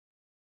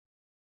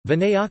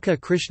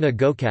Vinayaka Krishna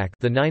Gokak,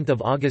 the 9th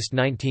of August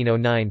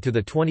 1909 to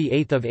the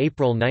 28th of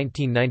April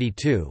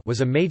 1992,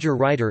 was a major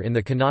writer in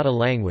the Kannada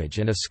language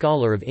and a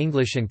scholar of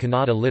English and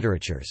Kannada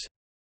literatures.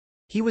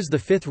 He was the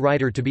fifth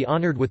writer to be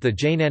honoured with the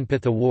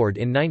Jnanpith Award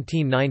in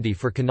 1990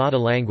 for Kannada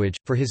language,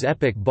 for his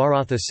epic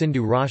Bharatha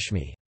Sindhu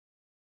Rashmi.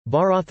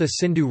 Bharatha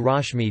Sindhu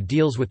Rashmi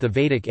deals with the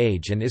Vedic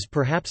age and is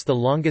perhaps the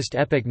longest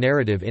epic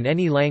narrative in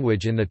any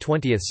language in the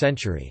 20th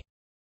century.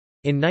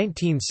 In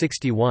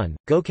 1961,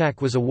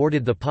 Gokak was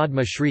awarded the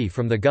Padma Shri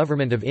from the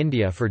Government of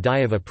India for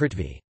Dayava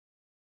Prithvi.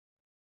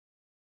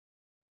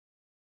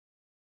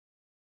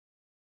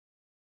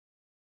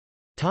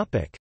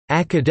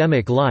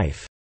 Academic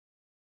life.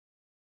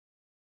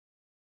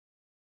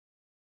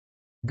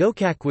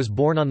 Gokak was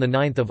born on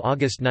 9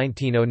 August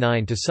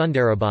 1909 to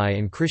Sundarabai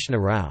and Krishna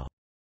Rao.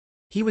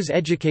 He was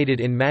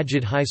educated in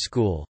Majid High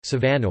School,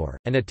 Savanore,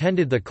 and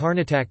attended the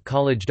Karnatak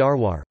College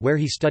Dharwar, where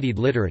he studied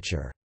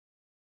literature.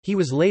 He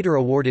was later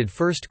awarded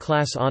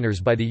first-class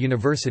honours by the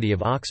University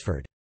of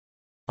Oxford.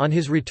 On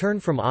his return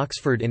from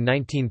Oxford in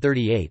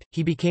 1938,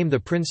 he became the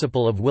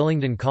principal of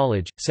Willingdon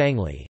College,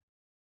 Sangli.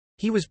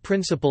 He was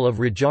principal of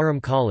Rajaram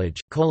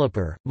College,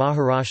 Kolhapur,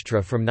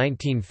 Maharashtra from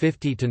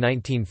 1950 to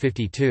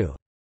 1952.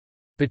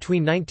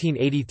 Between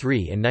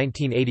 1983 and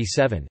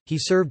 1987, he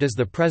served as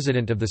the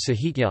president of the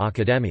Sahitya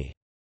Akademi.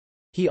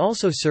 He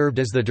also served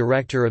as the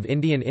director of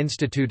Indian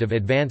Institute of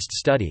Advanced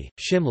Study,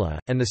 Shimla,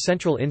 and the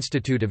Central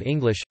Institute of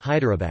English,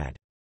 Hyderabad.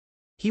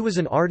 He was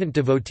an ardent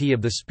devotee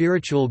of the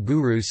spiritual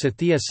guru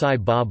Sathya Sai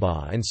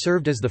Baba and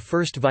served as the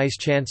first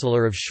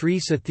vice-chancellor of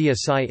Sri Sathya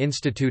Sai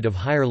Institute of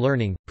Higher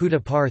Learning,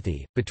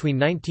 Puttaparthi, between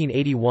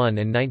 1981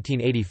 and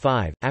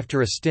 1985,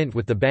 after a stint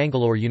with the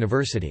Bangalore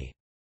University.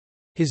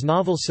 His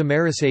novel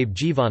Samarasave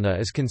Jivana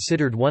is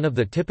considered one of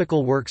the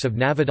typical works of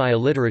Navodaya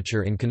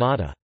literature in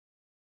Kannada.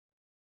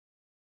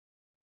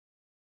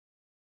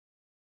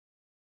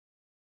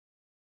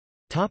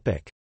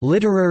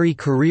 Literary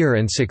career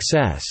and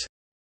success.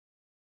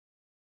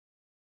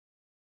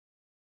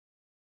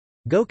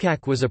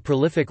 Gokak was a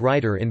prolific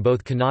writer in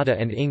both Kannada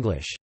and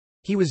English.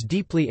 He was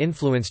deeply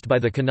influenced by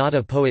the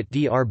Kannada poet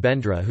D.R.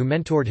 Bendre, who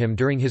mentored him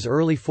during his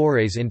early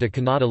forays into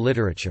Kannada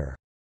literature.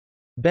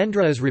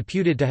 Bendre is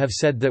reputed to have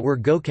said that were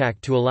Gokak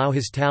to allow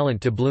his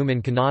talent to bloom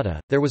in Kannada,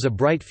 there was a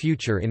bright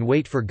future in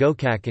wait for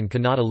Gokak in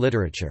Kannada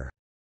literature.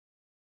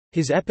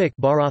 His epic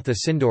Bharatha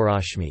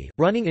Sindhurashmi,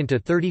 running into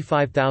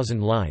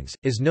 35,000 lines,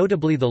 is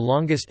notably the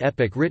longest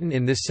epic written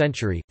in this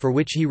century, for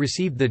which he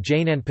received the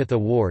Jnanpith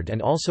Award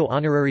and also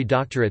honorary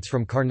doctorates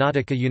from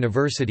Karnataka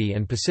University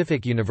and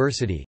Pacific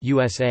University,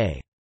 USA.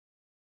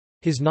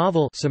 His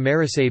novel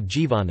Samarasave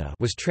Jivana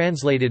was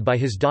translated by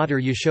his daughter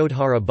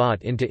Yashodhara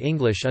Bhatt into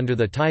English under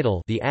the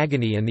title The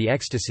Agony and the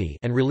Ecstasy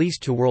and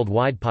released to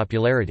worldwide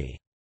popularity.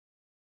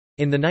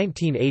 In the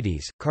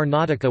 1980s,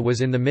 Karnataka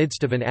was in the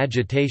midst of an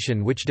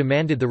agitation which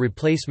demanded the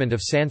replacement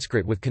of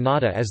Sanskrit with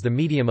Kannada as the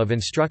medium of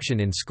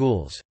instruction in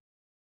schools.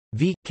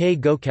 V. K.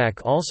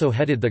 Gokak also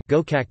headed the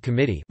Gokak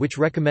Committee, which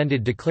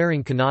recommended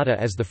declaring Kannada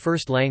as the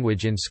first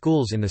language in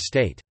schools in the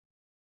state.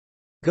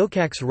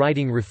 Gokak's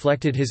writing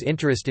reflected his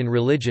interest in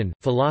religion,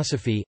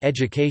 philosophy,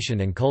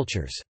 education and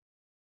cultures.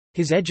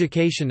 His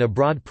education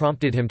abroad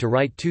prompted him to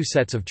write 2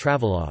 sets of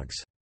travelogues.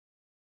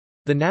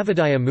 The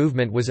Navodaya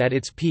movement was at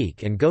its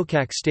peak and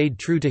Gokak stayed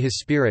true to his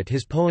spirit.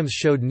 His poems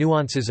showed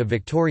nuances of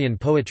Victorian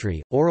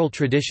poetry, oral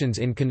traditions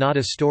in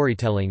Kannada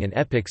storytelling and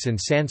epics in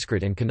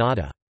Sanskrit and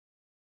Kannada.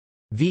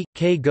 V.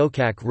 K.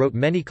 Gokak wrote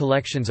many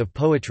collections of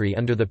poetry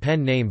under the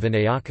pen name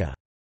Vinayaka.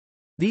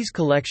 These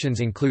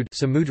collections include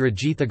Samudra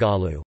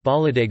Jithagalu,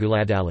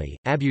 Baladeguladali,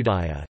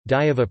 Abhyudaya,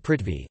 Dayava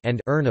Prithvi, and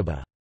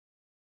Urnaba.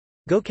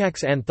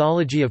 Gokak's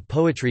anthology of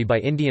poetry by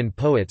Indian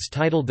poets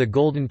titled The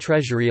Golden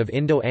Treasury of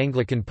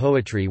Indo-Anglican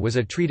Poetry was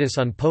a treatise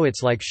on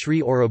poets like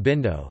Sri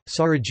Aurobindo,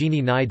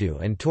 Sarojini Naidu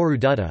and Toru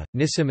Dutta,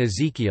 Nissim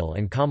Ezekiel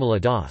and Kamala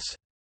Das.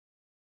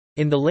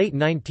 In the late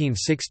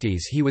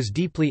 1960s he was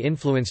deeply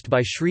influenced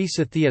by Sri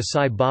Sathya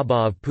Sai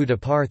Baba of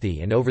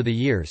Puttaparthi, and over the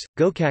years,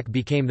 Gokak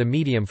became the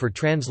medium for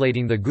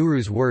translating the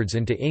Guru's words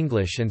into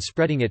English and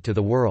spreading it to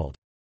the world.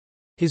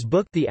 His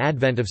book The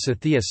Advent of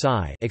Sathya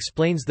Sai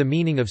explains the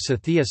meaning of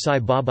Sathya Sai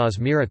Baba's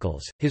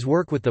miracles, his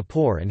work with the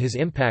poor and his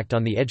impact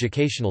on the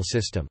educational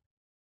system.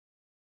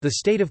 The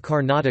state of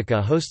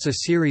Karnataka hosts a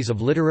series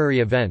of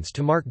literary events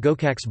to mark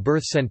Gokak's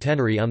birth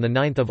centenary on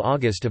 9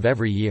 August of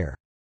every year.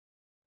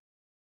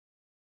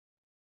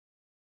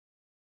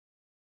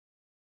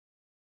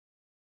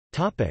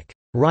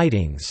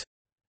 Writings.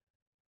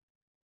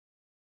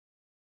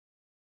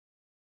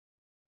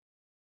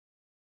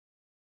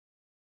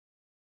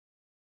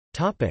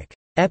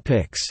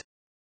 Epics.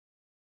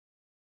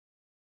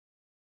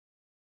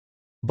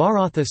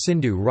 Bharatha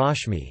Sindhu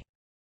Rashmi.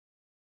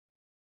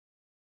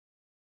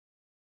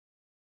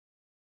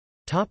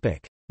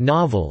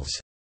 Novels.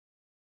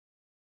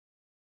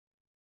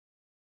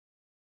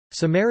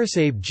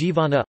 Samarasave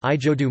Jivana,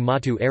 Ijodu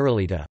Matu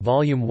Aralita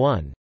Volume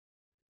 1.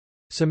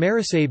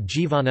 Samarasave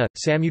Jivana,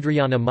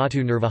 Samudrayana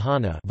Matu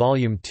Nirvahana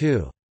Volume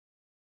 2.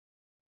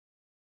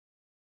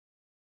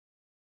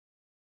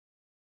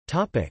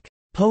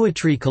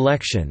 Poetry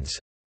collections.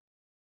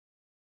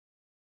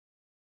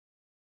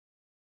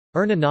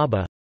 Erna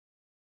Naba,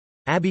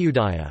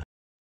 Abhyudaya,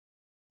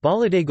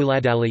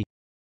 Baladeguladali,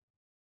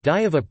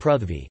 Dayava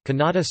Prithvi,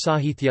 Kannada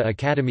Sahithya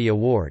Academy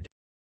Award,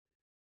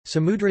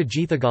 Samudra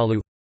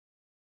Geethagalu.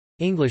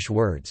 English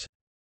words.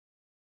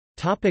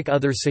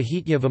 Other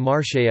Sahitya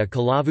Vimarshaya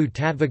Kalavu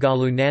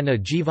Tatvagalu Nana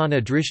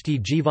Jivana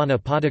Drishti Jivana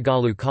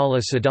Padagalu Kala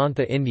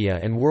Siddhantha India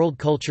and World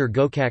Culture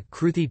Gokak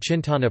Kruthi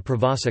Chintana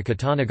Pravasa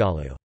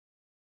Katanagalu.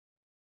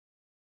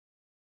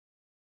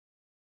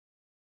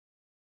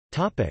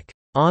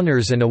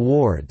 Honours and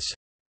awards.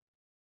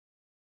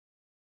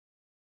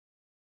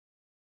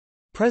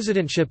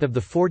 Presidentship of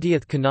the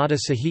 40th Kannada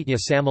Sahitya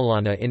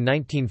Sammelana in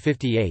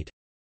 1958.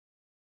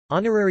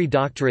 Honorary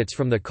doctorates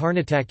from the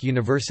Karnataka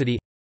University.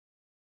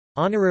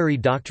 Honorary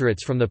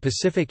doctorates from the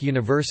Pacific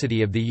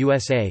University of the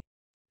USA.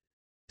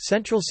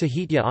 Central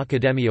Sahitya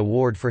Akademi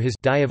Award for his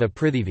Dayava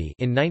Prithvi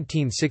in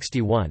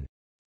 1961.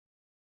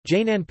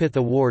 Jnanpith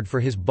Award for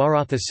his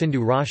Bharatha Sindhu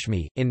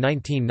Rashmi in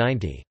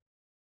 1990.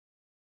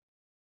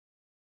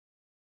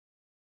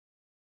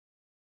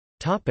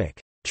 Topic: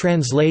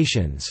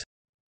 Translations.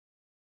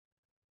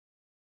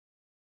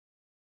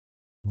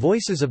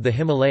 Voices of the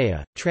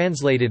Himalaya,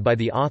 translated by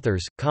the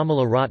authors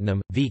Kamala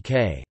Ratnam,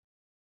 V.K.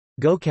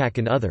 Gokak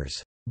and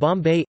others.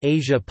 Bombay,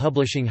 Asia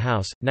Publishing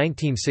House,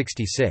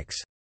 1966.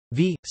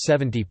 v.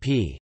 70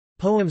 p.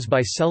 Poems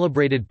by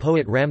celebrated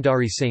poet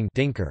Ramdhari Singh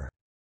Dinker.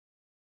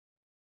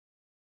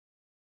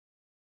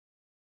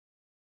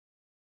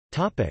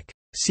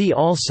 See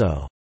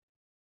also: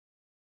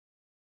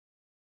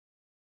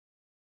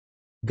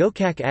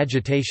 Gokak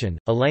agitation,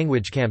 a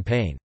language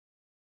campaign.